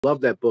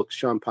Love that book,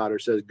 Sean Potter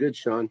says. Good,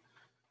 Sean.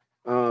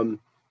 The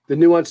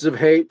Nuances of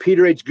Hate,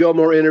 Peter H.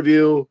 Gilmore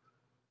interview,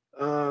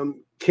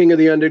 King of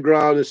the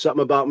Underground is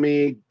something about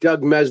me.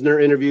 Doug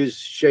Mesner interviews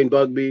Shane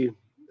Bugbee.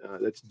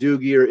 That's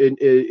Doogie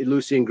or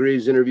Lucien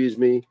Greaves interviews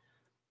me.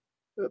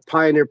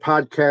 Pioneer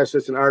Podcast,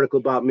 that's an article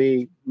about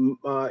me.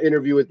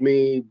 Interview with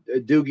me.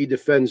 Doogie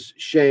defends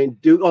Shane.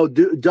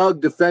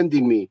 Doug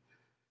defending me.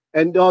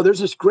 And there's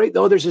this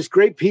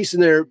great piece in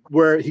there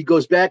where he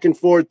goes back and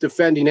forth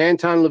defending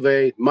Anton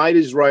LaVey, Might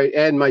Is Right,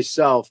 and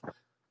myself,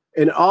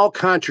 and it all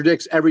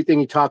contradicts everything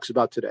he talks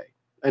about today.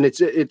 And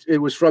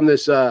it was from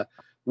this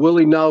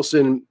Willie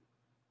Nelson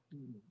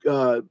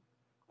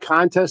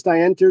contest I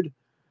entered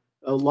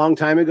a long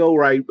time ago,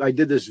 where I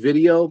did this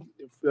video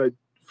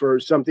for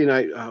something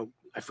I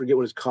forget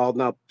what it's called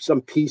now,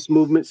 some peace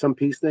movement, some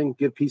peace thing,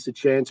 give peace a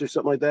chance or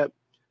something like that.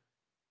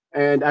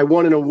 And I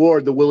won an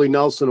award, the Willie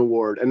Nelson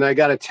Award. And I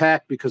got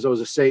attacked because I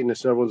was a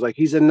Satanist. So everyone's like,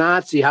 he's a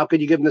Nazi. How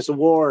could you give him this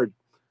award?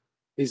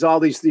 He's all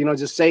these,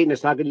 just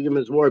Satanists. How could you give him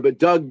this award? But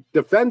Doug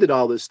defended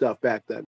all this stuff back then.